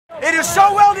It is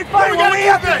so well defined. What we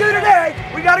have to do today,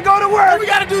 we got to go to work. We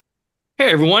got to do.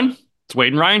 Hey everyone, it's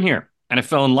Wade and Ryan here,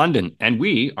 NFL in London, and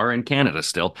we are in Canada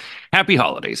still. Happy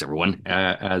holidays, everyone,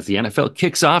 as the NFL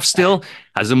kicks off still,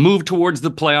 has a move towards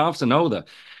the playoffs, and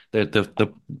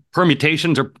the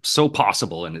permutations are so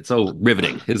possible, and it's so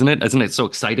riveting, isn't it? Isn't it so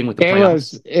exciting with the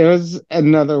playoffs? It was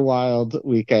another wild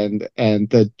weekend, and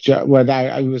when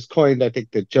I was coined, I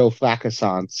think the Joe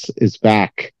Flacco is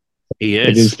back. He is.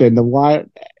 It has been the wild.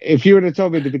 If you would have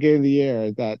told me at the beginning of the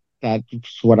year that's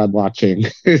what I'm watching,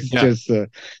 it's just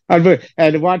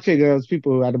and watching those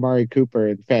people who had Amari Cooper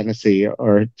in fantasy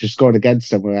or just going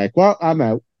against him, we're like, well, I'm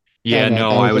out. Yeah, and, no,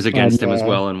 I was against him as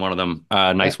well in one of them.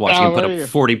 Nice watching him put up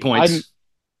 40 points.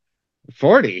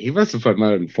 40? He must have put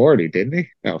more than 40, didn't he?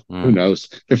 No, who knows?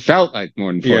 It felt like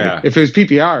more than 40. Yeah. If it was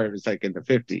PPR, it was like in the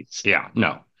 50s. Yeah,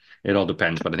 no. It all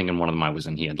depends, but I think in one of them I was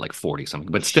in, he had like 40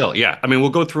 something. But still, yeah. I mean,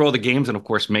 we'll go through all the games and, of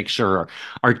course, make sure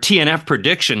our TNF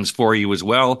predictions for you as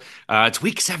well. It's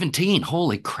week 17.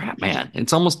 Holy crap, man.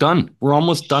 It's almost done. We're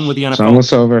almost done with the NFL. It's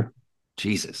almost over.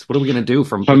 Jesus. What are we going to do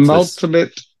from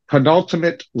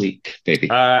penultimate week, baby?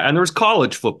 And there's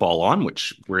college football on,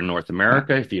 which we're in North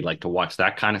America. If you'd like to watch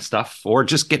that kind of stuff or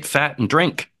just get fat and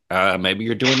drink, maybe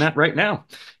you're doing that right now.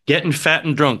 Getting fat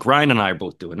and drunk. Ryan and I are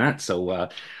both doing that. So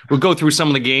we'll go through some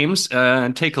of the games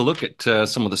and take a look at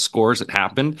some of the scores that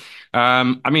happened.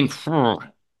 I mean,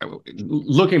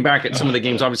 looking back at some of the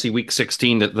games, obviously week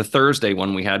 16, the Thursday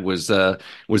one we had was a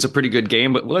pretty good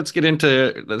game. But let's get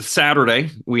into the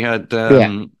Saturday. We had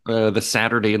the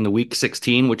Saturday in the week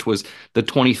 16, which was the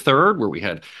 23rd, where we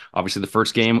had obviously the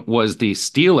first game was the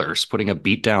Steelers putting a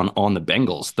beatdown on the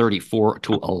Bengals,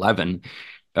 34-11.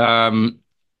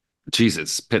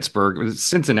 Jesus, Pittsburgh.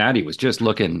 Cincinnati was just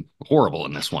looking horrible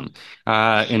in this one,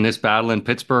 in this battle, and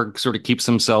Pittsburgh sort of keeps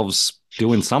themselves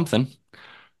doing something.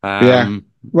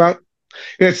 Well,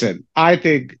 listen, I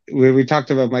think when we talked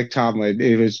about Mike Tomlin,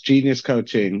 it was genius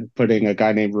coaching putting a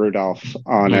guy named Rudolph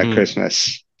on at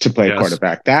Christmas to play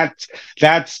quarterback.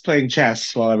 That's playing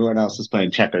chess while everyone else is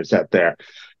playing checkers out there.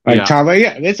 Tomlin,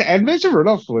 and Mr.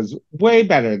 Rudolph was way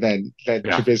better than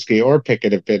Trubisky or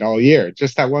Pickett have been all year.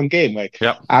 Just that one game,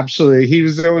 absolutely, he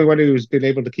was the only one who's been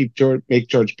able to make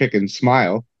George Pickens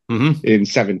smile in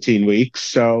 17 weeks.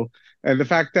 So, and the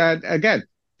fact that again,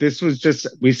 this was just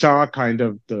we saw kind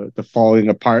of the falling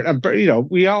apart.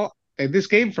 We all and this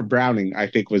game for Browning, I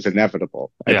think, was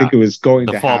inevitable. I think it was going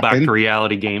to happen. The fallback to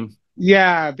reality game.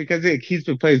 Yeah, because he's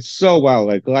been playing so well,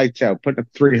 like lights out, putting up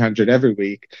 300 every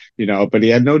week, but he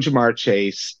had no Jamar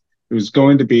Chase. It was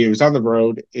on the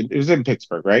road. It was in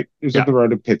Pittsburgh, right? It was on the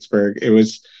road in Pittsburgh. It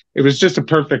was just a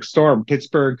perfect storm.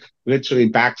 Pittsburgh literally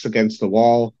backs against the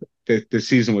wall. The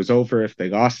season was over if they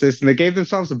lost this, and they gave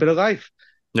themselves a bit of life.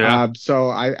 Yeah. So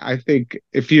I think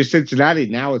if you're Cincinnati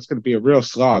now, it's going to be a real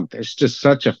slog. There's just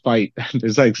such a fight.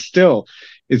 There's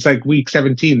it's like week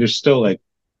 17. There's still like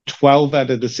 12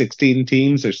 out of the 16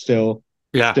 teams are still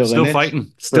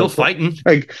fighting.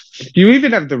 Like you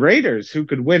even have the Raiders who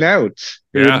could win out.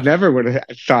 You never would have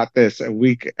thought this a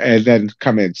week and then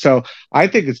come in. So I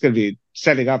think it's going to be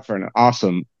setting up for an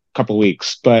awesome couple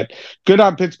weeks, but good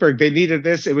on Pittsburgh. They needed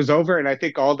this. It was over. And I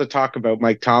think all the talk about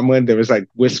Mike Tomlin, there was like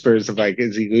whispers of like,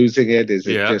 is he losing it? Is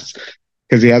it just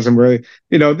because he hasn't really,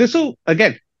 this will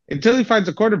again, until he finds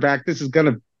a quarterback, this is going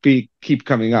to keep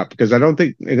coming up because I don't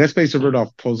think unless Mason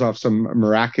Rudolph pulls off some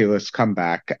miraculous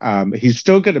comeback, he's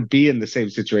still going to be in the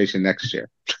same situation next year.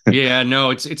 Yeah,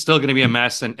 no, it's still going to be a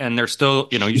mess, and they're still,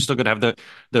 you're still going to have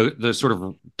the sort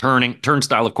of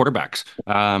turnstile of quarterbacks,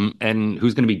 and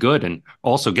who's going to be good, and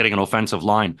also getting an offensive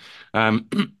line.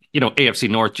 AFC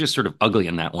North just sort of ugly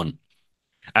in that one.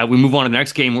 We move on to the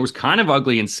next game, where it was kind of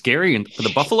ugly and scary, and for the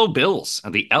Buffalo Bills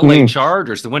and the LA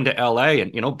Chargers to win to LA,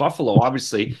 and Buffalo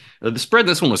obviously the spread.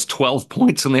 This one was 12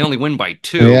 points, and they only win by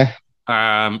 2. Yeah.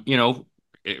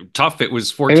 Tough. It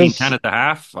was 14-10 at the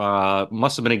half.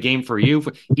 Must have been a game for you.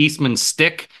 Eastman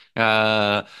Stick, putting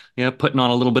on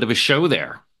a little bit of a show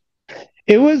there.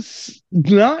 It was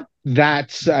not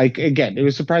that, again, it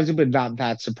was surprising, but not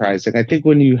that surprising. I think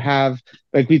when you have,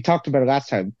 like we talked about it last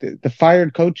time, the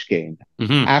fired coach game,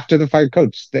 after the fired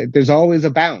coach, there's always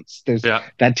a bounce.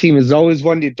 That team is always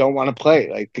one you don't want to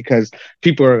play, because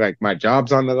people are like, my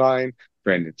job's on the line.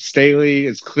 Brandon Staley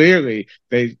is clearly,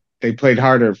 they played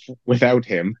harder without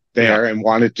him there and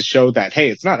wanted to show that,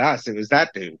 hey, it's not us, it was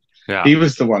that dude. Yeah. He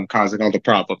was the one causing all the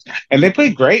problems. And they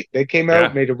played great. They came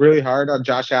out, made it really hard on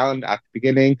Josh Allen at the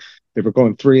beginning. They were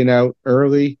going 3-and-out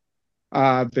early.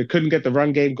 They couldn't get the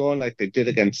run game going like they did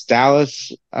against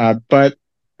Dallas. But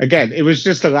again, it was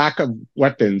just a lack of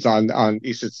weapons on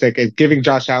Eastern Stick and giving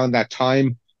Josh Allen that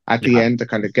time at the end to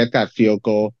kind of get that field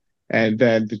goal. And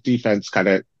then the defense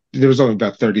there was only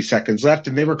about 30 seconds left,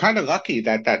 and they were kind of lucky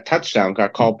that that touchdown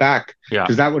got called back,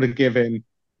 because that would have given,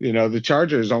 the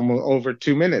Chargers almost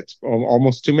 2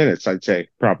 minutes, I'd say,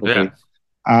 probably. Yeah.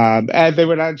 And they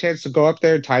would have a chance to go up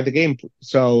there and tie the game.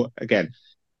 So again,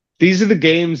 these are the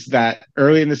games that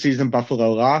early in the season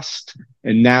Buffalo lost,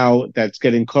 and now that's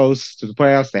getting close to the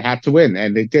playoffs, they have to win,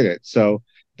 and they did it. So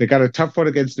they got a tough one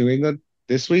against New England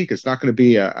this week. It's not going to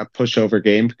be a pushover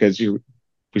game, because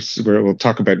we'll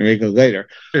talk about New England later.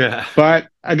 Yeah. But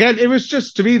again, it was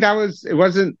just, to me, it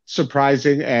wasn't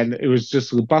surprising, and it was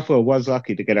just Buffalo was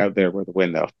lucky to get out there with a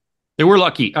win, though. They were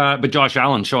lucky, but Josh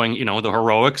Allen showing, the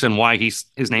heroics and why his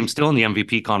name's still in the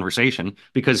MVP conversation,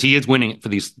 because he is winning it for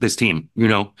this team.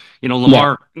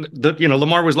 Lamar,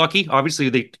 Lamar was lucky, obviously,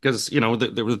 because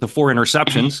there were the 4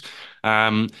 interceptions.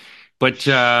 But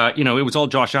it was all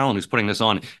Josh Allen who's putting this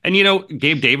on. And,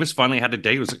 Gabe Davis finally had a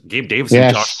day. It was Gabe Davis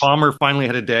and Josh Palmer finally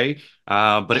had a day.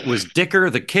 But it was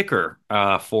Dicker the kicker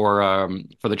for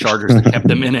the Chargers that kept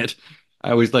them in it.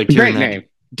 I always liked hearing that. Name.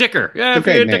 Dicker. Yeah,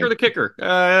 Dicker the kicker.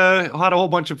 Had a whole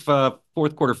bunch of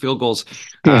fourth quarter field goals.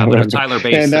 But Tyler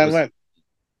Bates.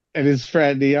 And his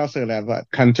friend, he also had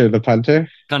Cunter the punter.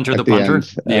 Cunter the punter.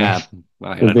 Yeah.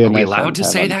 Are we allowed to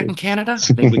say that in Canada? I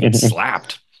think we get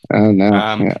slapped. Oh,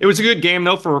 no. It was a good game,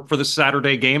 though, for the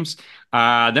Saturday games.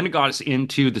 Then it got us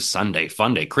into the Sunday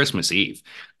fun day, Christmas Eve.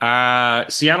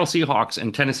 Seattle Seahawks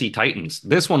and Tennessee Titans.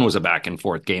 This one was a back and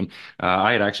forth game.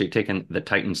 I had actually taken the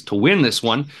Titans to win this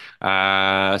one.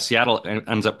 Seattle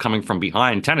ends up coming from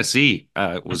behind. Tennessee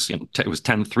it was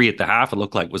 10-3 at the half. It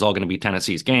looked like it was all going to be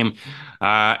Tennessee's game.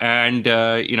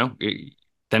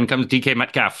 Then comes DK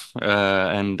Metcalf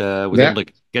and was able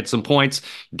to get some points.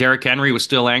 Derrick Henry was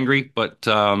still angry, but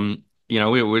it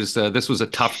was this was a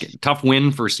tough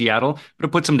win for Seattle, but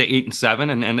it puts them to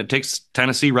 8-7, and it takes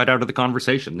Tennessee right out of the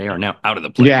conversation. They are now out of the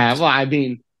playoffs. Yeah, well, I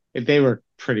mean, they were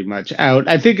pretty much out.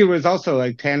 I think it was also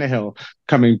like Tannehill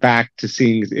coming back to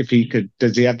seeing if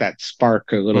does he have that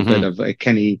spark a little bit of like,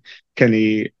 can he?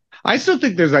 I still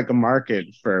think there's like a market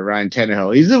for Ryan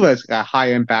Tannehill. He's a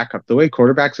high-end backup. The way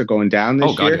quarterbacks are going down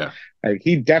this year, yeah. Like,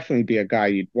 he'd definitely be a guy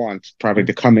you'd want probably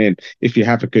to come in if you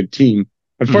have a good team.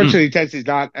 Unfortunately, Tennessee's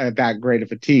not that great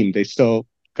of a team. They still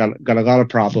got a lot of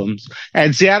problems.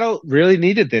 And Seattle really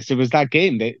needed this. It was that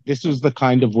game. This was the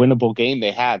kind of winnable game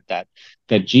they had that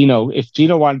Geno, if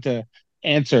Geno wanted to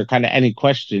answer kind of any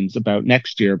questions about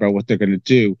next year, about what they're going to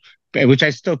do, which I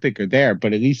still think are there,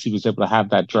 but at least he was able to have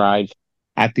that drive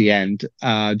at the end.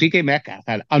 DK Metcalf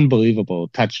had unbelievable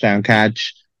touchdown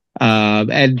catch.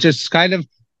 And just kind of,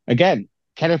 again,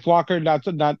 Kenneth Walker, not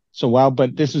so well,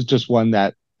 but this is just one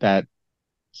that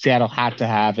Seattle had to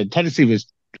have. And Tennessee was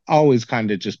always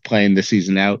kind of just playing the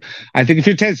season out. I think if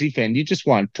you're a Tennessee fan, you just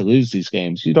want to lose these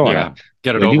games. You don't want to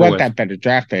get it over. You want that better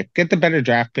draft pick. Get the better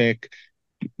draft pick.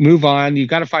 Move on. You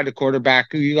got to find a quarterback.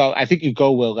 I think you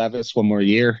go Will Levis one more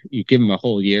year. You give him a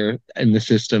whole year in the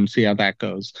system, see how that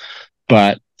goes.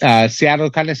 But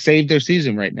Seattle kind of saved their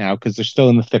season right now because they're still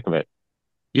in the thick of it.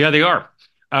 Yeah, they are.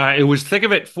 It was thick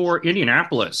of it for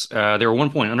Indianapolis. They were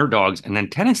 1-point underdogs, and then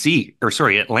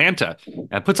Atlanta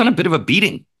puts on a bit of a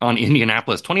beating on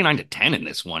Indianapolis, 29-10 in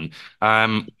this one.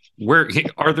 Where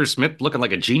Arthur Smith looking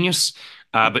like a genius,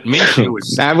 but Minshew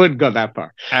was. I wouldn't go that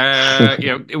far.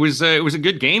 It was a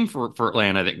good game for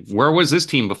Atlanta. Where was this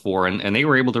team before? And they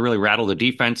were able to really rattle the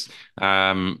defense.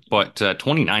 But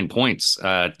 29 points,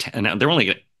 and they're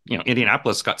only.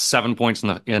 Indianapolis got 7 points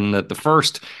in the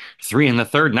first, 3 in the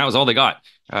third, and that was all they got.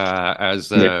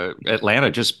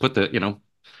 Atlanta just put the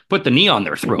knee on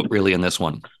their throat really in this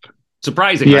one.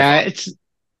 Surprising. Yeah,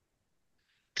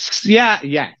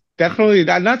 definitely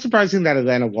not surprising that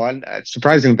Atlanta won. It's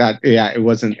surprising that it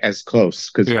wasn't as close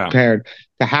because compared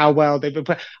to how well they've been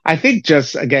playing. I think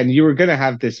just again you were going to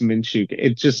have this Minshew.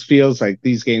 It just feels like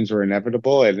these games were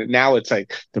inevitable, and now it's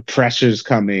like the pressure's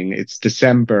coming. It's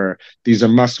December. These are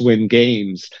must-win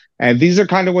games, and these are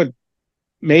kind of what.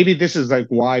 Maybe this is like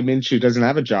why Minshew doesn't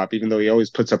have a job, even though he always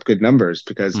puts up good numbers.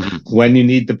 Because when you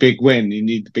need the big win, you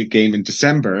need the big game in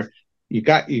December. You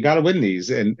got to win these.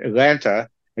 And Atlanta,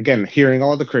 again, hearing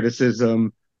all the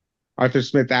criticism, Arthur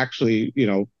Smith actually,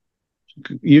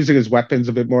 using his weapons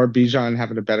a bit more, Bijan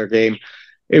having a better game.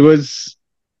 It was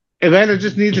Atlanta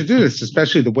just needs to do this,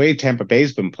 especially the way Tampa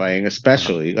Bay's been playing,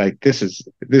 especially like this is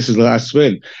the last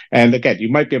win. And again, you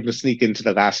might be able to sneak into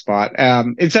the last spot.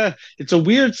 It's a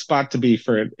weird spot to be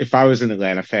for if I was an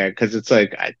Atlanta fan, because it's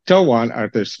like, I don't want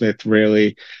Arthur Smith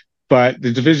really, but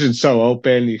the division's so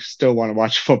open. You still want to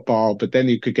watch football, but then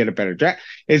you could get a better draft.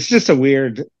 It's just a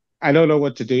weird, I don't know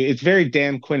what to do. It's very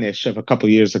Dan Quinn-ish of a couple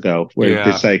years ago where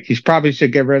it's like, he probably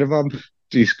should get rid of him.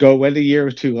 went a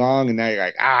year too long, and now you're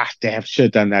like, damn, should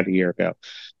have done that a year ago.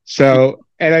 So,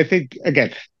 and I think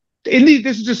again,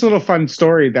 this is just a little fun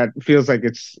story that feels like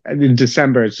it's in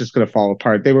December. It's just going to fall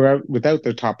apart. They were out without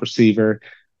their top receiver.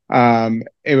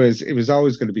 It was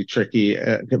always going to be tricky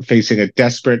facing a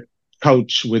desperate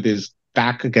coach with his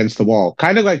back against the wall,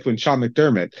 kind of like when Sean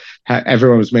McDermott,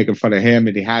 everyone was making fun of him,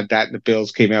 and he had that, and the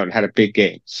Bills came out and had a big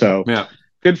game. So yeah.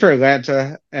 Good for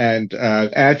Atlanta, and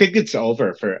I think it's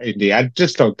over for Indy. I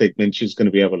just don't think Minshew's going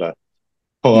to be able to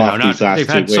pull off these last They've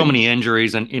two had wins. so many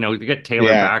injuries, and you get Taylor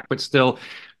back, but still,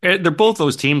 they're both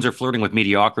those teams are flirting with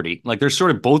mediocrity. Like they're sort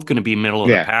of both going to be middle of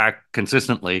the pack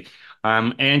consistently,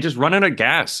 and just running out of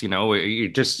gas. You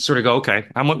just sort of go, okay,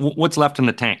 what's left in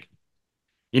the tank?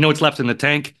 What's left in the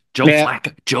tank? Joe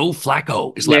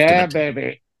Flacco is left in the tank.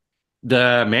 Baby.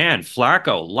 The man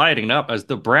Flacco lighting up as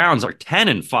the Browns are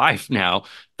 10-5 now,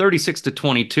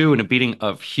 36-22 in a beating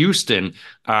of Houston.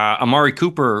 Amari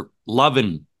Cooper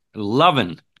loving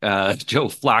Joe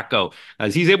Flacco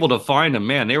as he's able to find him.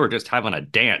 Man, they were just having a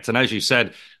dance. And as you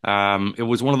said, it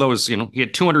was one of those, he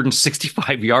had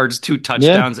 265 yards, 2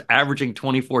 touchdowns, averaging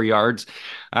 24 yards.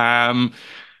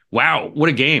 Wow, what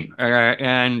a game.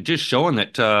 And just showing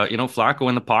that, Flacco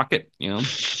in the pocket,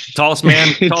 tallest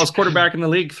quarterback in the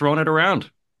league, throwing it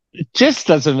around. It just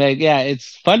doesn't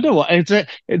it's fun to watch.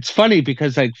 It's funny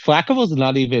because like Flacco was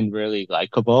not even really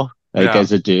likable,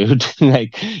 as a dude.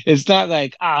 Like, it's not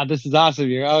like, this is awesome.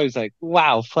 You're always like,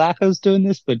 wow, Flacco's doing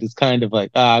this, but it's kind of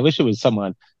like, I wish it was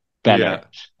someone better.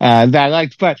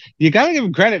 But you gotta give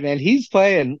him credit, man. He's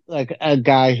playing like a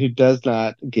guy who does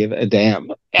not give a damn,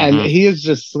 and he is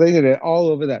just slinging it all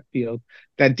over that field.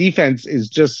 That defense is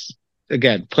just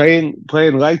again playing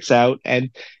lights out,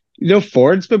 and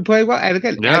Ford's been playing well. And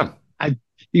again,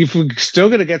 if we're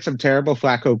still gonna get some terrible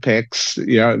Flacco picks,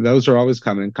 those are always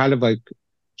coming. Kind of like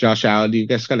Josh Allen, you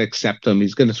just gotta accept them.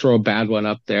 He's gonna throw a bad one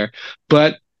up there,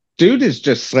 but dude is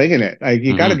just slinging it. Like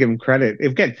you gotta give him credit.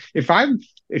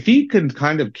 If he can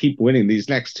kind of keep winning these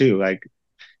next two, like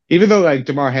even though like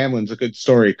DeMar Hamlin's a good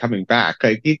story coming back,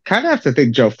 like you kind of have to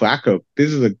think Joe Flacco,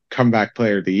 this is a comeback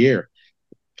player of the year,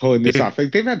 pulling this off.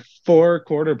 Like they've had 4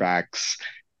 quarterbacks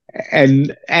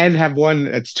and have one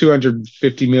that's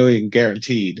 250 million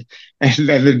guaranteed, and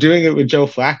they're doing it with Joe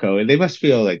Flacco, and they must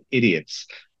feel like idiots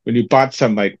when you bought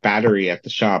some like battery at the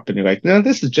shop and you're like, no,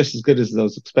 this is just as good as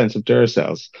those expensive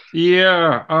Duracells.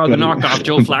 Yeah. The knockoff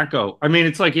Joe Flacco. I mean,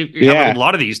 it's like you have a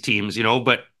lot of these teams,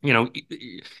 but,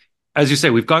 as you say,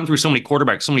 we've gone through so mhave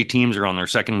quarterbacks, so many teams are on their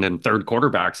second and third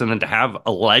quarterbacks. And then to have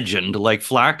a legend like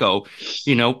Flacco,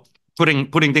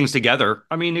 putting things together.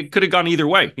 I mean, it could have gone either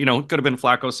way. It could have been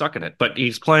Flacco sucking it, but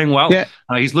he's playing well. Yeah.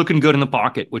 He's looking good in the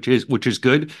pocket, which is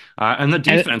good. And the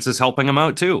defense is helping him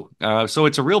out too. So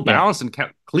it's a real balance in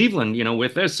Cleveland,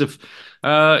 with this. If,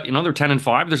 they're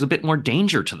 10-5, there's a bit more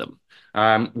danger to them.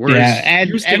 Whereas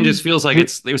Houston just feels like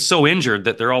they were so injured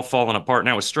that they're all falling apart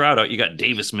now. With Stroud out, you got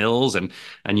Davis Mills and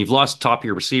you've lost top of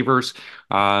your receivers.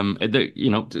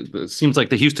 It seems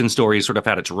like the Houston story has sort of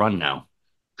had its run now.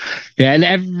 Yeah, and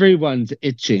everyone's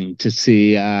itching to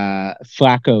see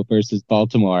Flacco versus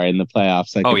Baltimore in the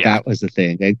playoffs. Like, that was the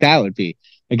thing. Like, that would be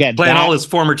again playing all his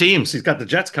former teams. He's got the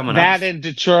Jets coming up. That in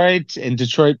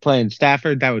Detroit playing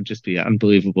Stafford. That would just be an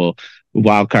unbelievable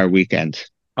wild card weekend.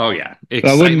 Oh yeah, it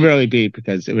wouldn't really be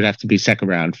because it would have to be second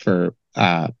round for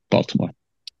Baltimore.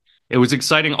 It was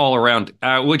exciting all around.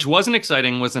 Which wasn't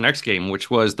exciting was the next game,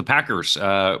 which was the Packers.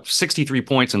 63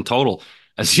 points in total.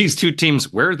 As these two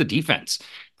teams, where are the defense?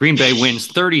 Green Bay wins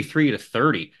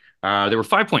 33-30. There were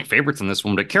 5-point favorites in this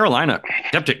one, but Carolina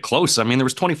kept it close. I mean, there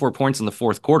was 24 points in the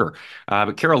fourth quarter,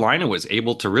 but Carolina was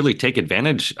able to really take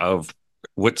advantage of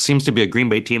what seems to be a Green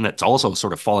Bay team that's also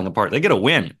sort of falling apart. They get a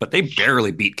win, but they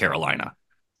barely beat Carolina.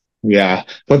 Yeah,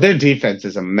 but their defense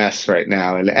is a mess right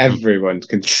now, and everyone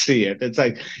can see it. It's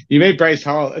like you made Bryce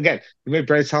Hall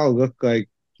look like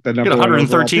the number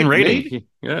 113 rating.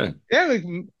 Yeah. Like,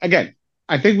 again,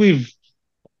 I think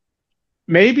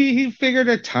maybe he figured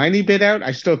a tiny bit out.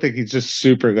 I still think he's just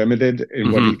super limited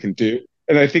in what he can do.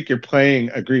 And I think you're playing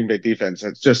a Green Bay defense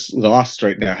that's just lost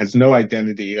right now, has no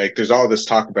identity. Like there's all this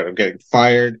talk about him getting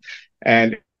fired.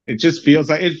 And it just feels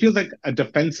like a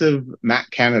defensive Matt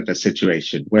Canada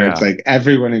situation where it's like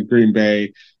everyone in Green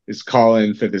Bay is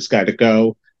calling for this guy to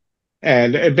go.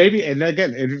 And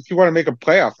again, if you want to make a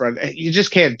playoff run, you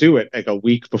just can't do it like a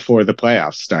week before the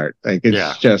playoffs start. Like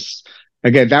it's just,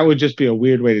 again, that would just be a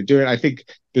weird way to do it. I think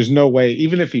there's no way,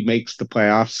 even if he makes the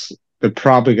playoffs, they're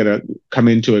probably going to come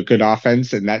into a good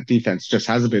offense, and that defense just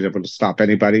hasn't been able to stop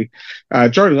anybody.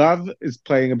 Jordan Love is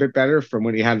playing a bit better from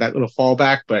when he had that little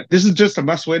fallback, but this is just a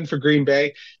must-win for Green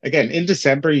Bay. Again, in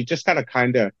December, you just got to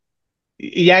kind of,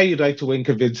 yeah, you'd like to win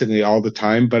convincingly all the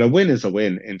time, but a win is a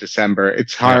win in December.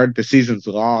 It's Yeah. hard. The season's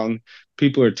long.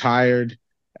 People are tired,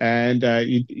 and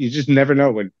you just never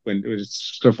know when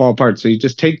it's going to fall apart. So you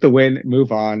just take the win,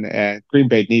 move on. And Green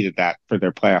Bay needed that for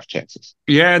their playoff chances.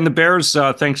 Yeah, and the Bears,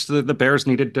 thanks to the Bears,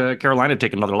 needed Carolina to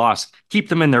take another loss, keep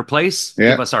them in their place, give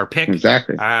Yeah, us our pick.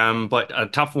 exactly. But a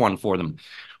tough one for them.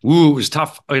 Ooh, it was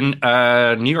tough. In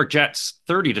New York Jets,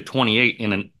 30-28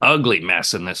 in an ugly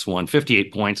mess in this one.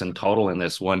 58 points in total in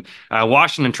this one.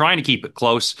 Washington trying to keep it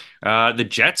close. The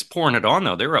Jets pouring it on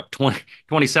though. They were up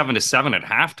 27-7 at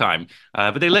halftime.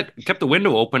 But they kept the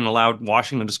window open, allowed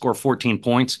Washington to score 14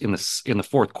 points in the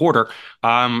fourth quarter.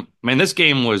 Man, this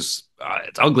game was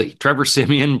it's ugly. Trevor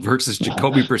Siemian versus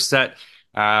Jacoby Brissett.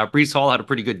 Breece Hall had a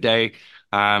pretty good day.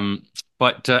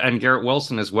 But and Garrett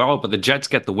Wilson as well. But the Jets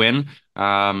get the win.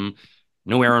 No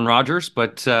Aaron Rodgers,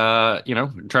 but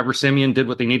Trevor Siemian did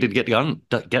what they needed to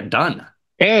get done.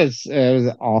 It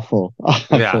was awful,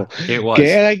 awful. Yeah, it was.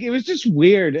 Okay, like it was just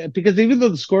weird because even though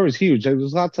the score was huge, there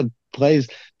was lots of plays,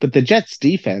 but the Jets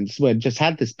defense would just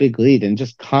had this big lead and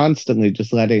just constantly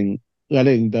just letting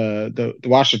the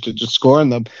Washington just score on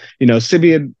them.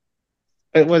 Simeon,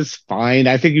 it was fine.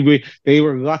 I think they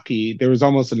were lucky. There was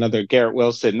almost another Garrett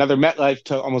Wilson, another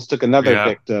MetLife almost took another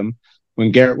victim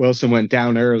when Garrett Wilson went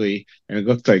down early, and it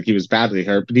looked like he was badly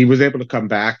hurt, but he was able to come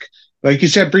back. Like you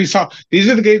said, Breece Hall. These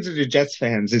are the games of your Jets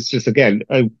fans. It's just again,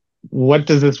 what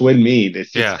does this win mean?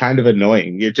 It's just kind of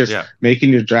annoying. You're just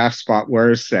making your draft spot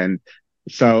worse, and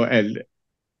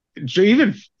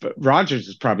even Rodgers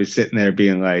is probably sitting there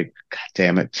being like, "God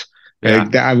damn it,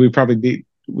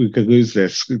 we could lose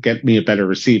this. Get me a better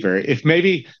receiver." If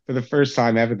maybe for the first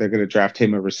time ever they're going to draft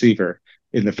him a receiver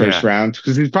in the first round,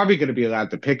 because he's probably going to be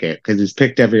allowed to pick it because he's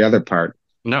picked every other part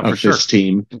of this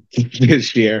team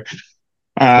this year.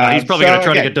 He's probably going to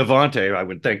try to get Devontae, I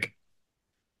would think.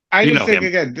 I just think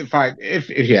again, fine.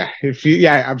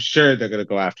 I'm sure they're going to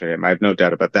go after him. I have no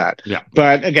doubt about that. Yeah.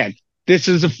 But again, this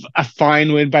is a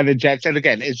fine win by the Jets. And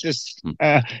again, it's just,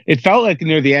 it felt like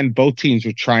near the end, both teams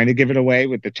were trying to give it away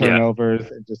with the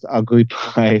turnovers and just ugly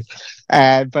play.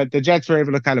 But the Jets were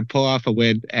able to kind of pull off a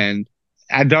win. And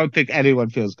I don't think anyone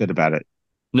feels good about it.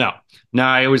 No,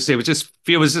 it was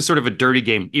just sort of a dirty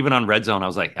game. Even on Red Zone, I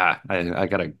was like, I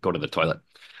got to go to the toilet.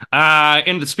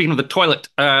 Speaking of the toilet,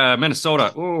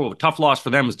 Minnesota, tough loss for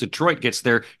them as Detroit gets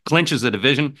there, clinches the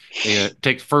division. They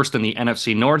take first in the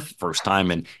NFC North, first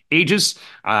time in ages.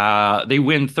 They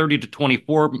win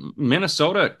 30-24.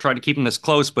 Minnesota tried to keep them this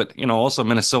close, but also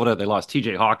Minnesota, they lost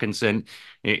TJ Hawkinson.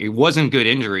 It wasn't good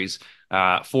injuries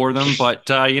for them, but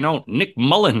Nick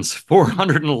Mullins,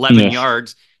 411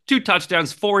 yards. 2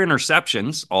 touchdowns, 4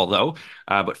 interceptions,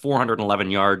 but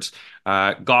 411 yards.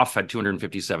 Goff had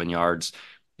 257 yards.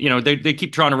 They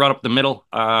keep trying to run up the middle.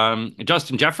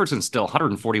 Justin Jefferson still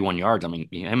 141 yards. I mean,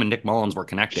 him and Nick Mullins were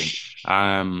connecting.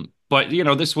 But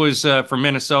this was for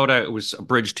Minnesota. It was a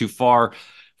bridge too far.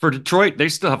 For Detroit, they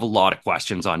still have a lot of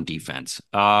questions on defense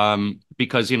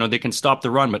because they can stop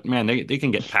the run, but man, they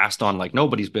can get passed on like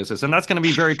nobody's business, and that's going to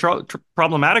be very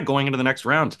problematic going into the next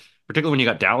round, particularly when you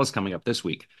got Dallas coming up this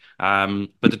week. But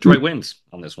Detroit wins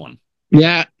on this one.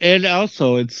 Yeah, and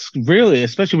also it's really,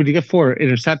 especially when you get 4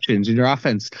 interceptions in your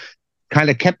offense, kind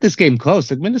of kept this game close.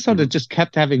 Like Minnesota just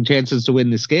kept having chances to win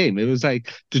this game. It was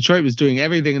like Detroit was doing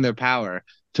everything in their power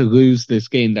to lose this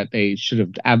game that they should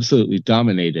have absolutely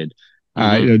dominated.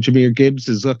 Jahmyr Gibbs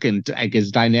is looking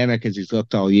as dynamic as he's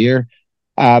looked all year.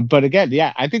 But again,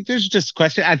 I think there's just a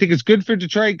question. I think it's good for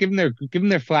Detroit, give them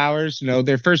their flowers.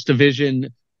 Their first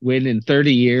division win in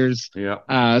 30 years.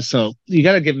 Yeah. So you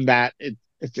got to give them that.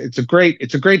 It's a great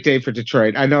day for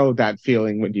Detroit. I know that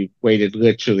feeling when you waited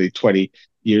literally 20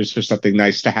 years for something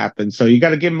nice to happen. So you got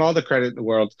to give them all the credit in the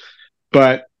world.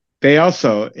 But there's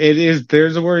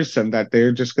a worrisome that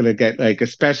they're just going to get, like,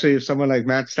 especially if someone like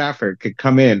Matt Stafford could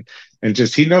come in and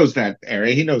he knows that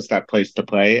area, he knows that place to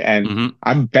play. And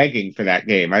I'm begging for that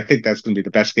game. I think that's going to be the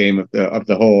best game of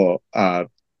the whole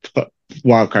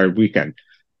wild card weekend.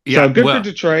 Yeah, so good for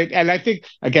Detroit. And I think,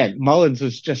 again, Mullins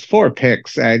was just 4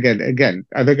 picks. Again,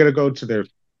 are they going to go to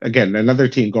another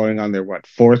team going on their,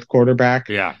 4th quarterback?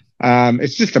 Yeah.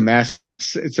 It's just a mess.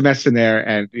 It's a mess in there.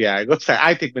 And it looks like,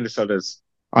 I think Minnesota's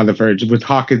on the verge with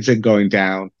Hawkinson going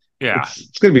down. Yeah.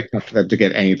 It's going to be tough for them to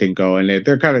get anything going.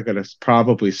 They're kind of going to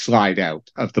probably slide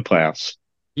out of the playoffs.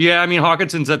 Yeah. I mean,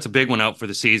 that's a big one out for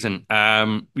the season.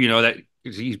 That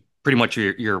he's pretty much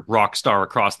your rock star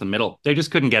across the middle. They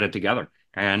just couldn't get it together.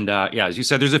 And as you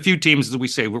said, there's a few teams that we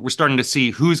say we're starting to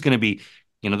see who's going to be,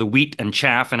 the wheat and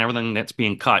chaff and everything that's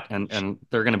being cut, and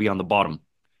they're going to be on the bottom.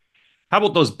 How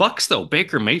about those Bucks though?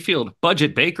 Baker Mayfield,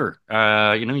 budget Baker.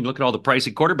 You look at all the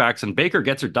pricey quarterbacks, and Baker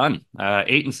gets her done.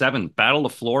 8-7, Battle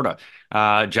of Florida.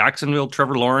 Jacksonville,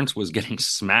 Trevor Lawrence was getting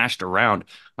smashed around.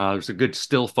 There's a good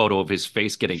still photo of his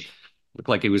face getting looked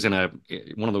like he was in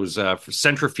one of those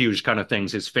centrifuge kind of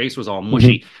things. His face was all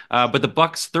mushy. But the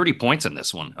Bucks 30 points in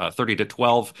this one,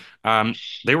 30-12.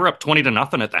 They were up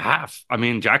 20-0 at the half. I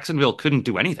mean, Jacksonville couldn't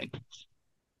do anything.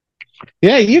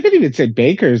 Yeah, you could even say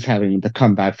Baker's having the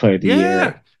comeback player of the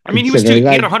year. I mean, he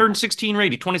had 116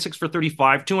 rating, 26 for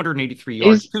 35, 283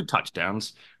 yards, 2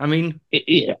 touchdowns. I mean,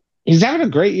 he's having a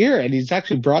great year, and he's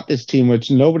actually brought this team, which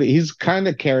he's kind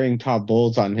of carrying Todd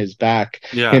Bowles on his back.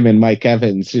 Yeah. Him and Mike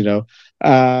Evans,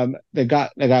 they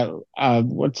got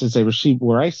what's his name, Rasheed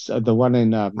Rice, the one in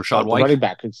Rachaad White, running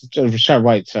back. It's Rachaad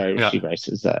White. Sorry, yeah. Rasheed Rice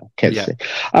is Kansas City.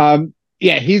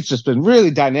 Yeah, he's just been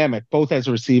really dynamic, both as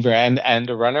a receiver and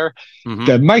a runner.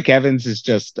 The Mike Evans is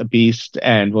just a beast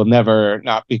and will never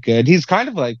not be good. He's kind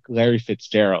of like Larry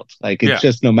Fitzgerald. Like, it's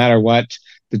just no matter what,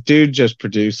 the dude just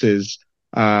produces.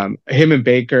 Him and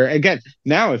Baker again.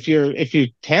 Now, if you're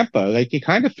Tampa, like, you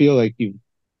kind of feel like you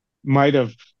might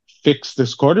have fixed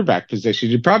this quarterback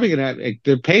position. You're probably gonna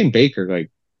they're paying Baker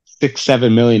like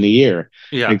 $6-7 million a year.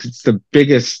 Yeah, like, it's the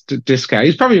biggest discount.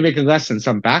 He's probably making less than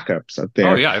some backups up there.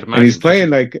 Oh yeah, I'd imagine. And he's playing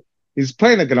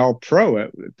like an all pro.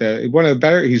 One of the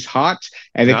better. He's hot,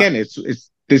 and again, it's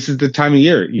this is the time of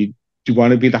year you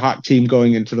want to be the hot team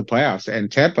going into the playoffs.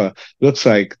 And Tampa looks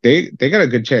like they got a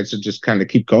good chance to just kind of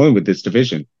keep going with this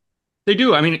division. They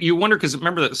do. I mean, you wonder, because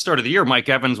remember at the start of the year, Mike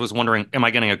Evans was wondering, am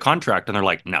I getting a contract? And they're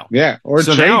like, no. Yeah, or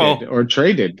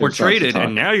traded.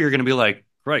 And now you're going to be like,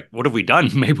 right, what have we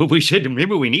done? Maybe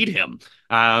we need him.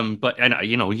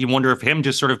 You wonder if him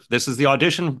just sort of, this is the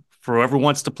audition for whoever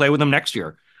wants to play with him next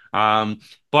year.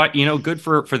 But good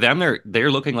for them. They're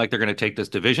looking like they're going to take this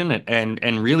division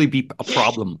and really be a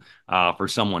problem for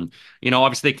someone.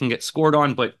 Obviously they can get scored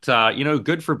on, but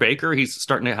good for Baker. He's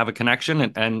starting to have a connection,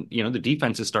 and the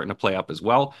defense is starting to play up as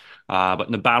well. But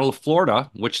in the Battle of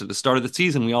Florida, which at the start of the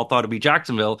season we all thought would be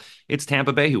Jacksonville, it's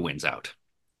Tampa Bay who wins out.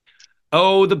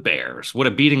 Oh, the Bears. What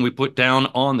a beating we put down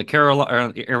on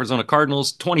the Arizona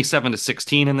Cardinals,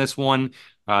 27-16 in this one.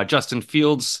 Justin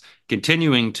Fields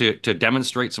continuing to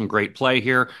demonstrate some great play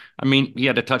here. I mean, he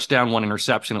had a touchdown, 1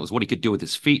 interception. It was what he could do with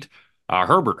his feet.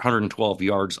 Herbert, 112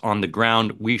 yards on the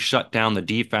ground. We shut down the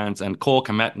defense, and Cole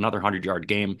Kmet, another 100-yard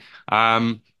game.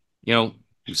 Signed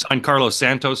Carlos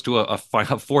Santos to a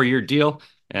 4-year deal.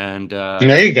 And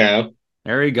there you go.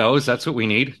 There he goes. That's what we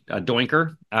need. A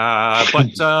doinker.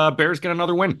 But Bears get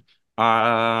another win,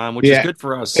 which is good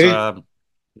for us.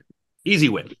 Easy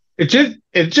win.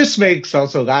 It just makes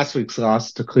also last week's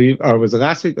loss to Cleveland, or was it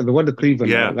last week, or the one to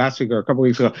Cleveland last week or a couple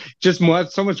weeks ago, just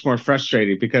so much more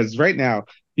frustrating, because right now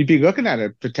you'd be looking at a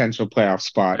potential playoff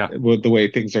spot with the way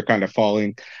things are kind of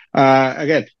falling.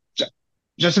 Again,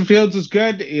 Justin Fields is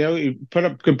good. You put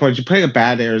up good points. You're playing a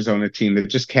bad Arizona team that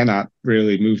just cannot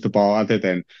really move the ball other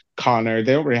than Connor.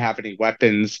 They don't really have any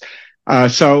weapons.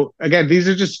 So again, these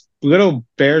are just little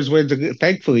Bears wins.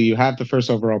 Thankfully, you have the first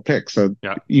overall pick, so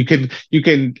you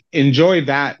can enjoy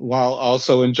that while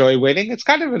also enjoy winning. It's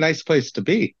kind of a nice place to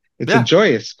be. It's a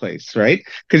joyous place, right?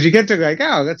 Because you get to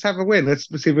let's have a win. Let's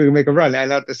see if we can make a run.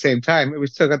 And at the same time, we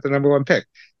still got the number 1 pick.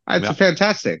 It's a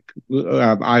fantastic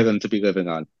island to be living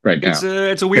on right now.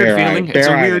 It's a weird feeling. It's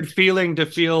a weird feeling to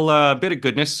feel a bit of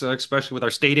goodness, especially with our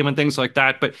stadium and things like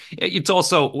that. But it's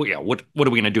also, what are we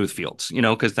going to do with Fields?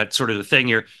 Because that's sort of the thing.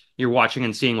 You're watching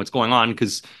and seeing what's going on,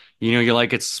 because you're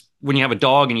like, it's when you have a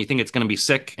dog and you think it's going to be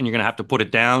sick and you're going to have to put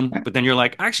it down, but then you're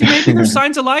like, actually, maybe there's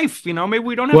signs of life. Maybe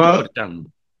we don't have to put it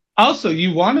down. Also,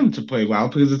 you want him to play well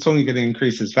because it's only going to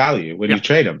increase his value when you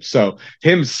trade him. So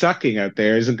him sucking out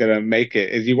there isn't going to make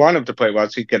it. You want him to play well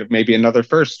so you get maybe another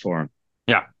first for him.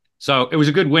 Yeah. So it was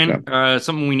a good win,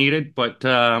 something we needed, but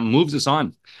moves us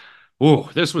on. Oh,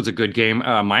 this was a good game.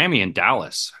 Miami and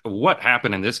Dallas. What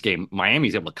happened in this game?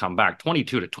 Miami's able to come back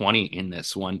 22-20 in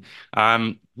this one.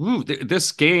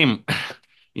 This game,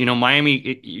 Miami,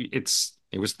 it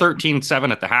was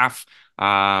 13-7 at the half.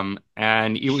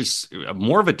 And it was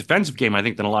more of a defensive game, I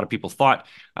think, than a lot of people thought.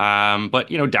 But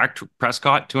Dak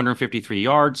Prescott, 253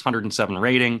 yards, 107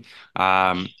 rating.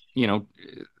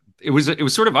 It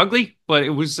was sort of ugly, but it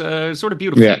was sort of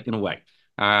beautiful in a way.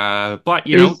 But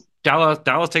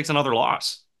Dallas takes another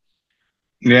loss.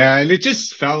 Yeah, and it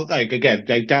just felt like, again,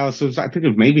 like Dallas was, I think it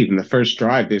was maybe even the first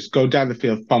drive, they just go down the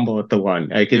field, fumble at the one.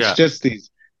 Like, it's just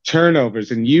these turnovers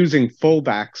and using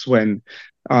fullbacks when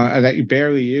that you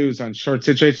barely use on short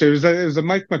situations. It was a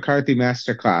Mike McCarthy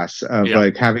masterclass of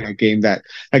like having a game that,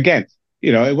 again,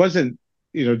 it wasn't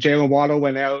Jalen Waddle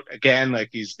went out again, like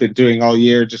he's been doing all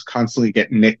year, just constantly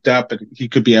getting nicked up, and he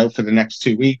could be out for the next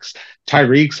 2 weeks.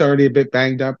 Tyreek's already a bit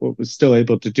banged up, but was still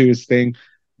able to do his thing.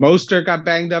 Mostert got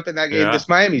banged up in that game. Yeah. This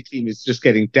Miami team is just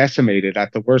getting decimated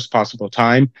at the worst possible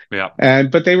time. Yeah.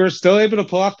 But they were still able to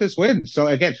pull off this win. So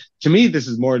again, to me, this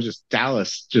is more just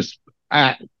Dallas just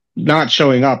not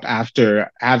showing up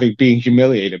after being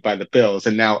humiliated by the Bills,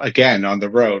 and now again on the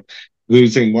road,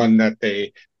 losing one that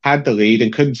they had the lead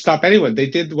and couldn't stop anyone. They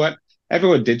did what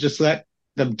everyone did, just let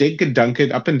them dink and dunk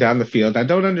it up and down the field. I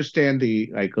don't understand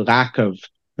the lack of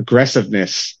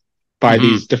aggressiveness by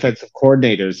these defensive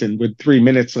coordinators, and with 3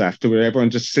 minutes left, where everyone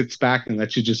just sits back and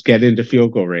lets you just get into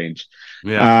field goal range.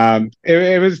 Yeah.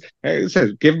 It was, like I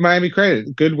said, give Miami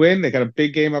credit. Good win. They got a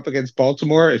big game up against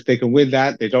Baltimore. If they can win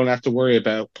that, they don't have to worry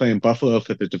about playing Buffalo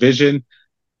for the division,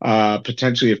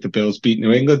 potentially if the Bills beat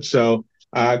New England. So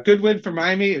good win for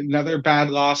Miami. Another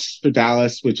bad loss for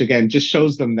Dallas, which again just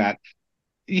shows them that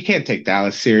you can't take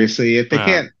Dallas seriously. If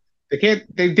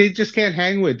they just can't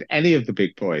hang with any of the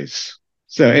big boys.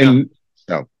 No,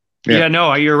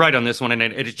 you're right on this one, and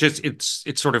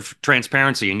it's sort of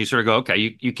transparency, and you sort of go,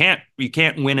 okay, you can't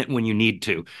win it when you need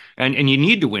to, and you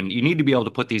need to win. You need to be able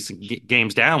to put these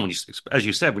games down when as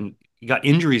you said, when you got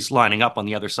injuries lining up on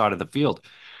the other side of the field.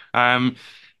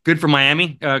 Good for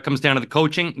Miami. Comes down to the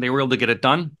coaching. They were able to get it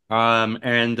done,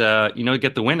 and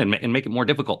get the win and make it more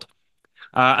difficult.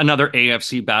 Another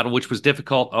AFC battle, which was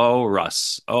difficult. Oh,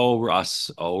 Russ.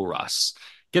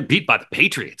 Get beat by the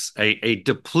Patriots, a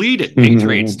depleted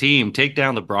Patriots team. Take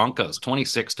down the Broncos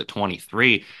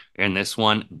 26-23 in this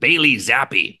one. Bailey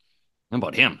Zappi. How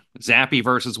about him? Zappi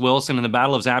versus Wilson in the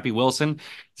battle of Zappi Wilson.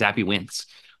 Zappi wins.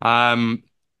 It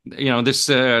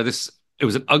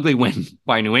was an ugly win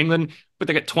by New England, but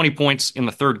they got 20 points in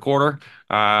the third quarter.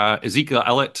 Ezekiel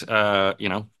Elliott,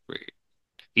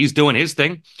 he's doing his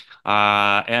thing.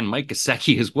 And Mike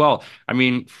Gesicki as well. I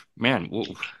mean, man,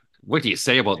 what do you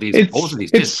say about these? Both of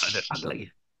these just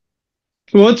ugly.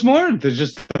 Well, it's more than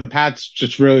just the Pats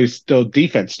just really still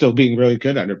defense, still being really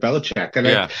good under Belichick. And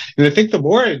I think the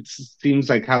more it seems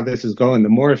like how this is going, the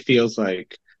more it feels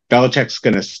like Belichick's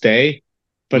going to stay,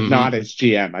 but not as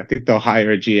GM. I think they'll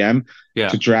hire a GM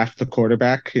to draft the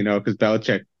quarterback, because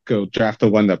Belichick go draft the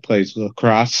one that plays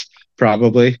lacrosse.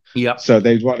 Probably. Yeah. So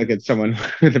they'd want to get someone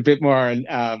with a bit more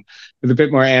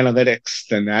analytics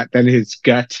than his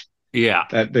gut. Yeah.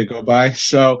 That they go by.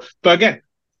 So, but again,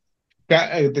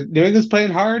 New England's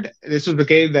playing hard. This was the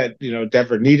game that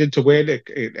Denver needed to win,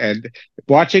 and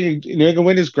watching New England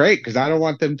win is great because I don't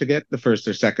want them to get the first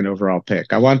or second overall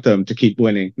pick. I want them to keep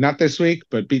winning, not this week,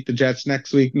 but beat the Jets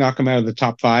next week, knock them out of the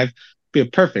top 5. Be a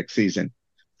perfect season.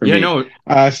 So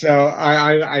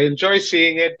I enjoy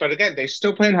seeing it, but again, they're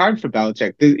still playing hard for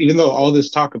Belichick. Even though all this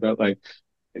talk about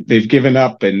they've given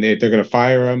up and they're going to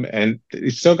fire him, and they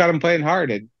still got him playing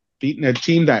hard and beating a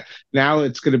team that now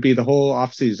it's going to be the whole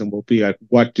offseason will be like,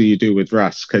 what do you do with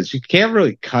Russ? Because you can't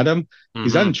really cut him.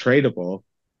 He's untradeable.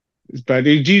 But do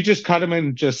you just cut him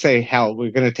and just say, hell, we're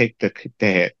going to take the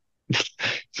hit? It's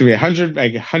going to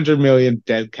be $100 million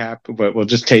dead cap, but we'll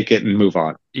just take it and move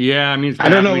on. Yeah, I mean, I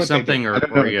don't know something, or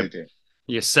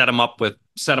you set him up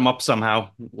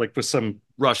somehow, like with some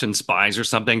Russian spies or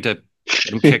something to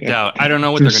get him kicked out. I don't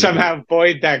know what they're going to somehow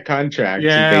void that contract.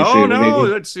 Yeah. Oh no,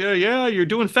 that's you're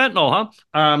doing fentanyl,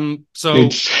 huh? So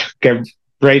get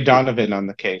Ray Donovan on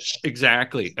the case.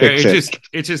 Exactly.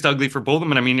 It's just ugly for both of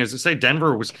them. And I mean, as I say,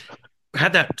 Denver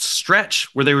had that stretch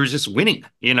where they were just winning,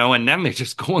 and then they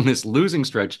just go on this losing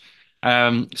stretch.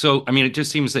 So I mean, it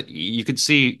just seems that you could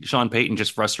see Sean Payton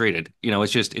just frustrated.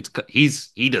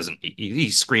 He's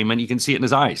screaming. You can see it in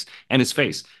his eyes and his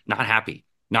face. Not happy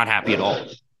at all.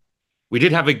 We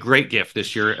did have a great gift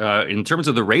this year in terms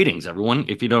of the ratings, everyone.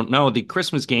 If you don't know, the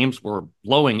Christmas games were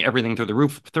blowing everything through the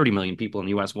roof. 30 million people in the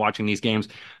U.S. watching these games.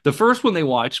 The first one they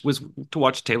watched was to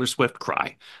watch Taylor Swift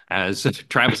cry as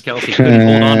Travis Kelce couldn't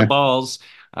hold on to balls.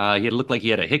 He looked like he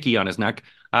had a hickey on his neck.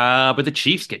 But the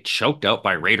Chiefs get choked out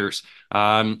by Raiders.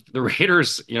 The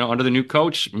Raiders, under the new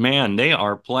coach, man, they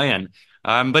are playing.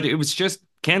 But it was just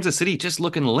Kansas City just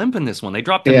looking limp in this one. They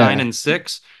dropped to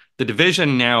 9-6. The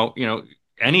division now,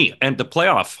 and the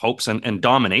playoff hopes and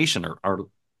domination are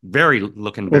very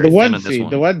looking very thin in this one.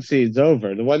 The one seed's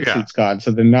over. The one seed's gone, so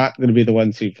they're not going to be the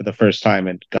one seed for the first time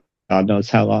in God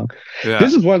knows how long. Yeah.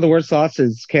 This is one of the worst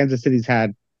losses Kansas City's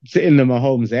had in the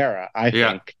Mahomes era, I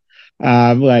think.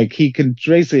 He can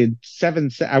basically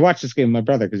I watched this game with my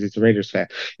brother because he's a Raiders fan.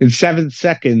 In 7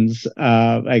 seconds,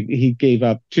 he gave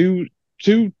up two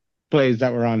plays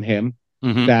that were on him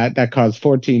that caused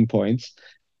 14 points.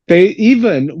 They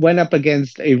even went up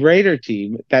against a Raider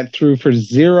team that threw for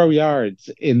 0 yards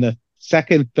in the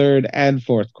second, third, and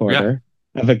fourth quarter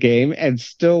of a game and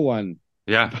still won.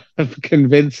 Yeah.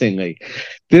 Convincingly.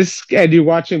 And you're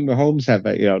watching Mahomes have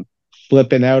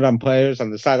flipping out on players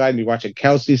on the sideline. You're watching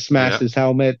Kelsey smash his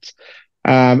helmet.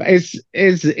 Is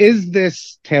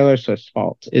this Taylor Swift's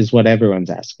fault? Is what everyone's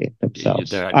asking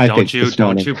themselves.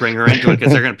 Don't you bring her into it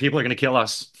because people are gonna kill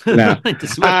us. No,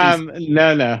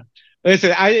 no.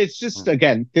 Listen, it's just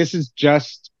again, this is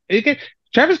just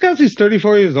Travis Kelce's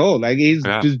 34 years old. Like his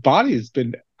body has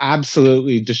been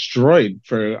absolutely destroyed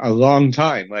for a long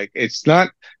time. Like it's not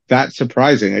that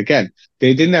surprising. Again,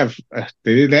 they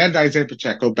had Isaiah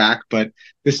Pacheco back, but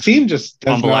this team just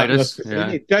does not look.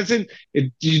 It doesn't.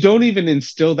 You don't even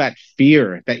instill that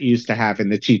fear that you used to have in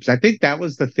the Chiefs. I think that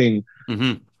was the thing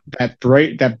that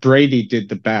Brady did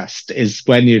the best is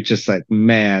when you're just like,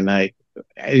 man, like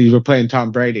you were playing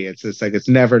Tom Brady. It's just like it's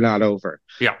never not over.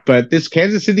 Yeah. But this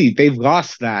Kansas City, they've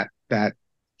lost that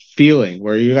feeling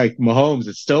where you're like Mahomes.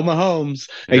 It's still Mahomes.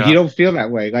 Like you don't feel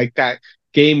that way. Like that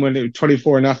game when it was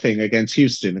 24-0 against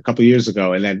Houston a couple years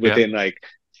ago, and then within like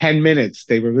 10 minutes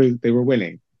they were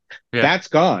winning. That's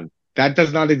gone. That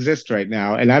does not exist right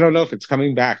now, and I don't know if it's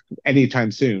coming back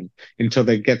anytime soon until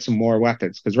they get some more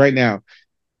weapons. Because right now,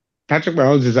 Patrick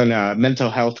Mahomes is on a mental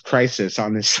health crisis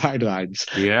on his sidelines.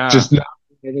 Just not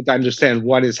able to understand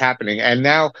what is happening. And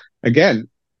now again,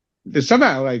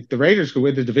 somehow like the Raiders could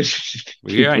win the division.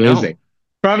 I know.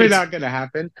 Probably not going to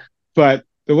happen, but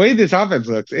the way this offense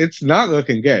looks, it's not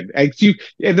looking good. And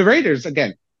the Raiders,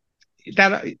 again,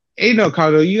 that ain't no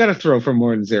O'Connell, you got to throw for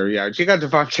more than 0 yards. You got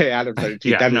Devontae Adams on your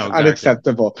team. That is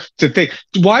unacceptable to think.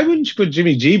 Why wouldn't you put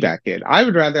Jimmy G back in? I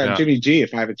would rather have Jimmy G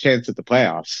if I have a chance at the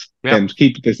playoffs than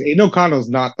keep this. Aiden O'Connell's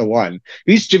not the one. At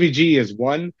least Jimmy G is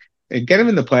one. And get him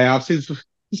in the playoffs. He's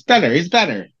better. He's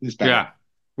better. Yeah.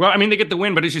 Well, I mean, they get the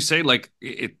win, but as you say, like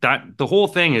the whole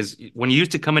thing is when you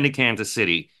used to come into Kansas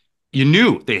City, you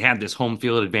knew they had this home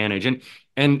field advantage.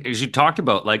 And as you talked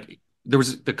about, like there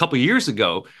was a couple of years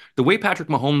ago, the way Patrick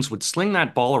Mahomes would sling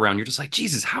that ball around, you're just like,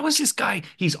 Jesus, how is this guy?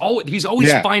 He's always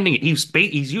finding it.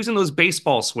 He's using those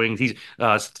baseball swings,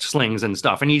 slings and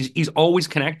stuff, and he's always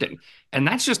connecting. And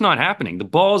that's just not happening. The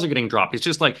balls are getting dropped. It's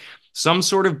just like some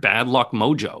sort of bad luck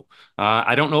mojo.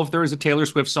 I don't know if there is a Taylor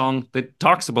Swift song that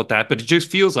talks about that, but it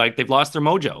just feels like they've lost their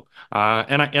mojo.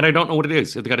 And I don't know what it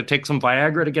is. If they got to take some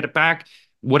Viagra to get it back.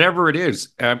 Whatever it is,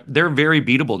 they're very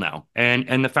beatable now,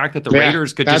 and the fact that the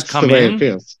Raiders could just come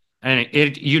in, and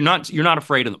you're not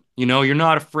afraid of them. You're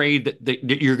not afraid that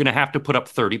you're going to have to put up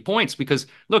 30 points because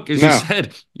look, as you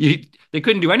said, they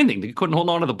couldn't do anything. They couldn't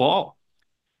hold on to the ball.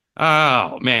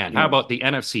 Oh man, how about the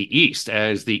NFC East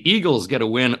as the Eagles get a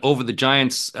win over the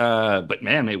Giants? But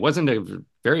man, it wasn't a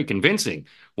very convincing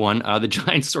one. The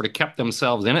Giants sort of kept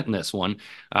themselves in it in this one,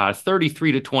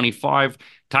 33-25.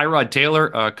 Tyrod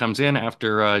Taylor comes in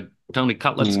after Tony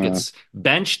Cutlets gets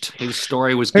benched. His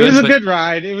story was good. It was a good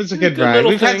ride. It was a good ride.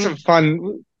 We've had some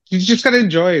fun. You just got to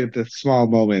enjoy the small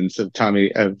moments of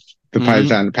the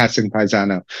Paisano, passing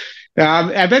Paisano.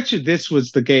 I bet you this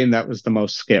was the game that was the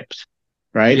most skipped,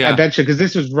 right? Yeah. I bet you because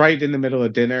this was right in the middle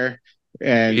of dinner.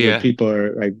 And people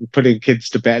are like putting kids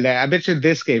to bed. I bet you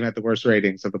this game had the worst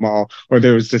ratings of them all, or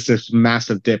there was just this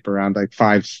massive dip around like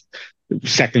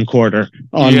 5-second quarter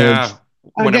onwards.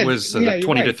 When it was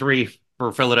 20-3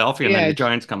 for Philadelphia, and then the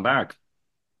Giants come back.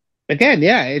 Again,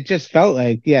 it just felt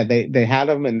like they had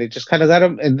them and they just kind of let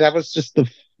them, and that was just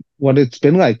what it's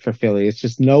been like for Philly. It's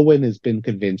just no win has been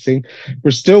convincing.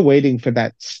 We're still waiting for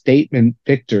that statement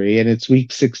victory, and it's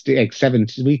week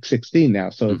 16 now.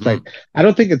 So it's like I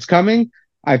don't think it's coming.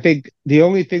 I think the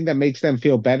only thing that makes them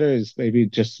feel better is maybe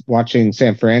just watching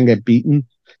San Fran get beaten.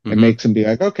 It makes them be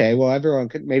like, okay, well, everyone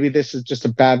could, maybe this is just a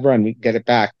bad run. We can get it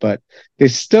back, but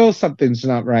there's still something's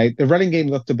not right. The running game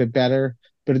looked a bit better,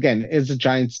 but again, it's a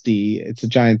Giants it's a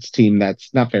Giants team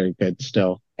that's not very good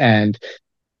still. And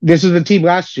this was the team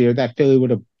last year that Philly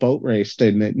would have boat raced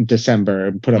in December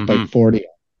and put up like 40.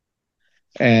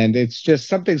 And it's just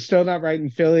something still not right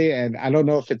in Philly. And I don't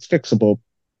know if it's fixable.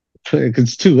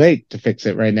 It's too late to fix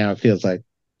it right now. It feels like.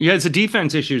 Yeah, it's the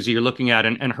defense issues you're looking at,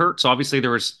 and Hurts. Obviously,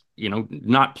 there was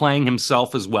not playing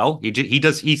himself as well. He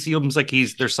seems like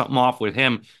there's something off with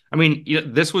him. I mean,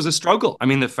 this was a struggle. I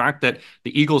mean, the fact that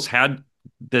the Eagles had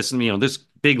this this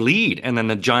big lead, and then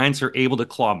the Giants are able to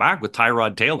claw back with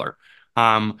Tyrod Taylor.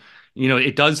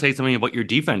 It does say something about your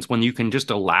defense when you can just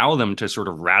allow them to sort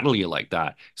of rattle you like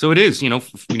that. So it is,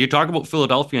 when you talk about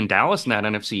Philadelphia and Dallas in that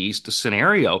NFC East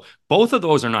scenario, both of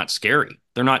those are not scary.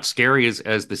 They're not scary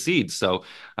as the seeds. So,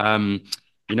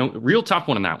 real tough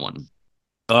one in that one.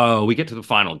 Oh, we get to the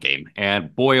final game,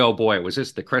 and boy, oh boy, was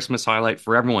this the Christmas highlight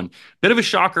for everyone. Bit of a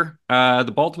shocker.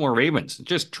 The Baltimore Ravens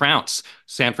just trounce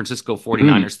San Francisco Mm.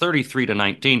 49ers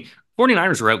 33-19.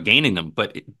 49ers were outgaining them,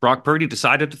 but Brock Purdy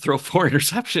decided to throw 4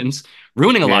 interceptions,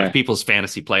 ruining a lot of Yeah. people's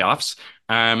fantasy playoffs.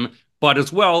 But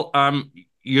as well,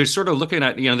 you're sort of looking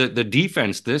at, the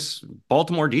defense. This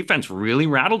Baltimore defense really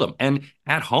rattled them, and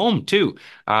at home too.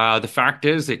 The fact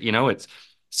is that, it's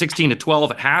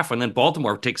 16-12 at half, and then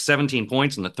Baltimore takes 17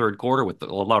 points in the third quarter with a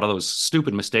lot of those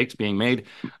stupid mistakes being made.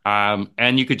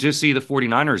 And you could just see the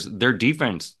 49ers, their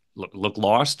defense look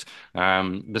lost.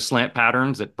 The slant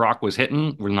patterns that Brock was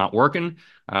hitting were not working.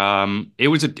 It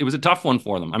was a tough one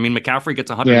for them. I mean, McCaffrey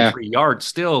gets Yeah. 103 yards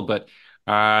still, but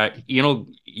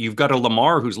you've got a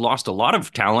Lamar who's lost a lot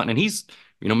of talent, and he's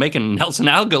making Nelson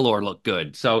Aguilar look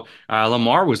good. So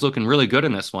Lamar was looking really good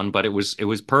in this one, but it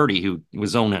was Purdy who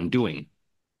was own undoing.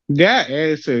 Yeah,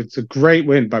 it's a great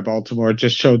win by Baltimore. It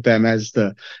just showed them as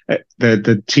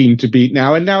the team to beat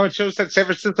now, and now it shows that San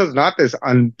Francisco's not this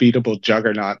unbeatable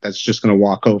juggernaut that's just going to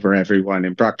walk over everyone.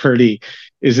 And Brock Purdy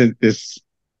isn't this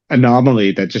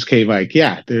anomaly that just came like,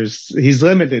 yeah, he's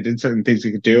limited in certain things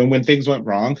he could do, and when things went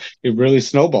wrong, it really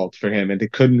snowballed for him, and they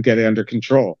couldn't get it under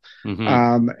control. Mm-hmm.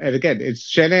 And again, it's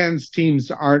Shanahan's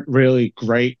teams aren't really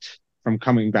great from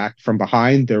coming back from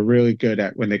behind. They're really good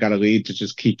at when they got a lead to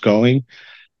just keep going.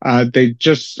 But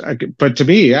to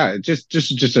me, yeah,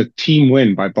 just a team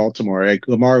win by Baltimore. Like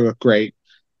Lamar looked great,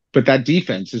 but that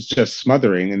defense is just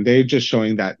smothering, and they're just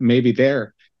showing that maybe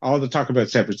they're all the talk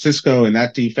about San Francisco and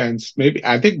that defense. Maybe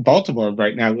I think Baltimore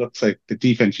right now looks like the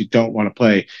defense you don't want to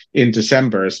play in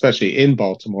December, especially in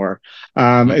Baltimore.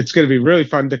 It's going to be really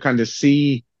fun to kind of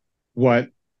see what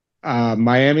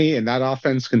Miami and that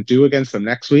offense can do against them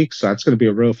next week. So that's going to be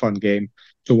a real fun game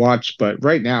to watch. But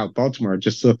right now, Baltimore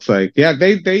just looks like, yeah,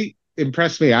 they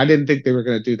impressed me. I didn't think they were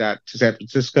going to do that to San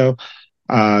Francisco.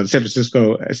 San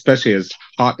Francisco, especially as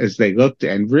hot as they looked,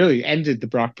 and really ended the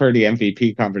Brock Purdy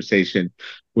MVP conversation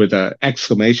with an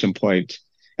exclamation point.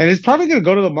 And it's probably going to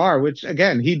go to Lamar, which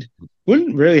again, he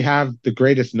wouldn't really have the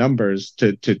greatest numbers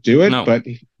to do it, No. but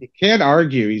he can't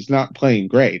argue he's not playing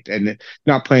great and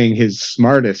not playing his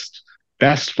smartest,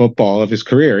 best football of his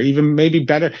career, even maybe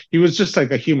better. He was just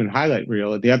like a human highlight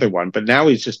reel at the other one, but now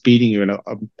he's just beating you in a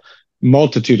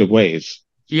multitude of ways.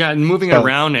 Yeah, and moving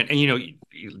around, and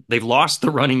they've lost the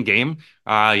running game.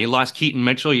 You lost Keaton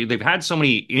Mitchell. They've had so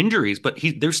many injuries, but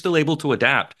they're still able to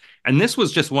adapt. And this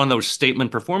was just one of those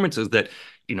statement performances that,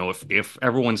 if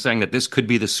everyone's saying that this could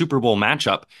be the Super Bowl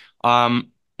matchup,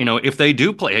 if they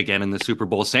do play again in the Super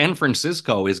Bowl, San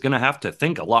Francisco is going to have to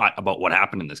think a lot about what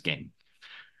happened in this game.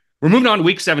 We're moving on to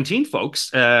week 17,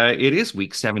 folks. It is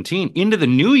week 17 into the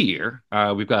new year.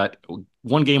 We've got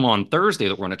one game on Thursday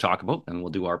that we're going to talk about, and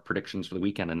we'll do our predictions for the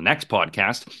weekend in the next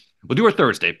podcast. We'll do our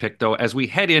Thursday pick, though, as we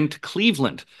head into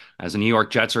Cleveland, as the New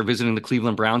York Jets are visiting the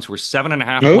Cleveland Browns, who are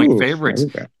 7.5-point favorites.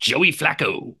 Joey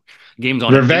Flacco. Game's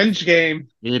on revenge game.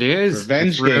 It is.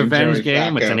 Revenge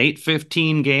game. It's an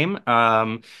 8:15 game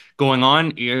going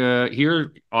on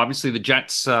here. Obviously, the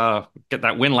Jets get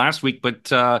that win last week,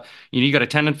 but you got a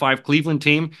 10-5 Cleveland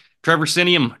team. Trevor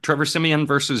Siemian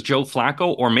versus Joe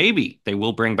Flacco, or maybe they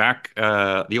will bring back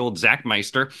the old Zach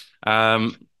Meister.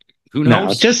 Who knows?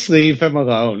 No, just leave him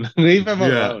alone. Leave him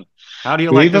alone. How do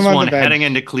you like this one heading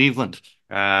into Cleveland?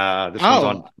 This one's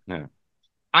on. Yeah.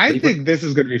 I think this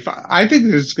is going to be fun. I think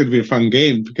this is going to be a fun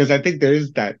game because I think there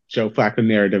is that Joe Flacco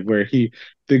narrative where if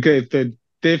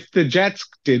the Jets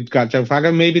got Joe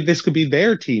Flacco, maybe this could be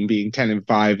their team being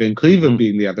 10-5 and Cleveland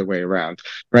being the other way around,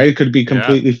 right? It could be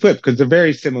completely flipped because they're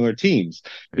very similar teams.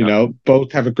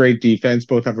 Both have a great defense,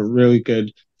 both have a really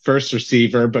good first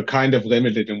receiver, but kind of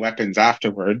limited in weapons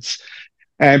afterwards.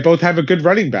 And both have a good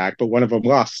running back, but one of them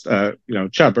lost,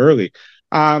 Chubb early.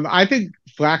 I think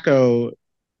Flacco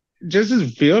just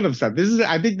is feeling himself.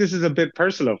 I think this is a bit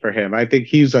personal for him. I think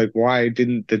he's like, why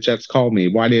didn't the Jets call me?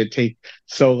 Why did it take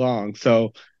so long?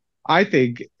 So I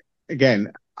think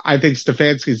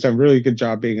Stefanski's done a really good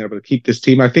job being able to keep this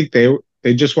team. I think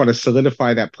they just want to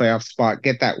solidify that playoff spot,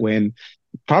 get that win,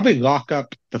 probably lock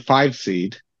up the 5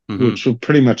 seed. Which will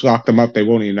pretty much lock them up. They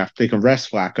won't even they can rest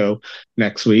Flacco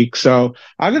next week. So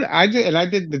I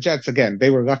did the Jets again. They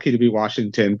were lucky to be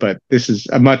Washington, but this is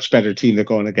a much better team they're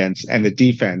going against, and the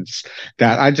defense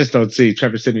that I just don't see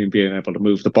Trevor Siemian being able to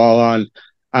move the ball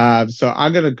on. So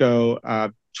I'm going to go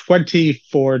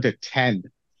 24-10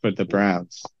 for the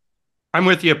Browns. I'm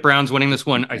with you. Browns winning this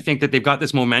one. I think that they've got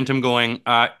this momentum going.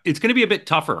 It's going to be a bit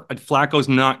tougher. Flacco's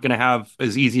not going to have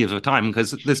as easy of a time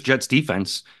because this Jets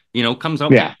defense, comes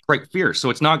out quite fierce. So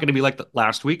it's not going to be like the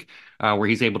last week where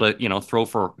he's able to, throw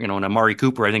for, an Amari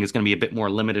Cooper. I think it's going to be a bit more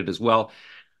limited as well.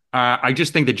 I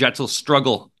just think the Jets will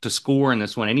struggle to score in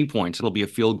this one any points. It'll be a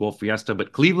field goal fiesta.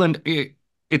 But Cleveland,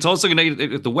 it's also going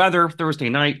to the weather Thursday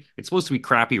night. It's supposed to be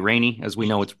crappy, rainy. As we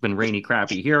know, it's been rainy,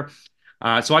 crappy here.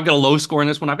 So I've got a low score in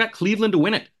this one. I've got Cleveland to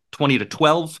win it,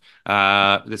 20-12.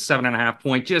 The 7.5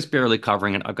 point, just barely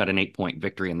covering it. I've got an 8-point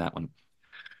victory in that one.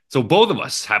 So both of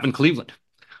us having Cleveland.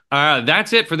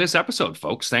 That's it for this episode,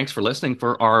 folks. Thanks for listening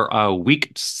for our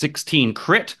Week 16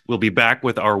 crit. We'll be back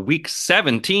with our Week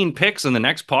 17 picks in the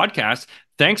next podcast.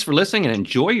 Thanks for listening and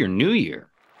enjoy your new year.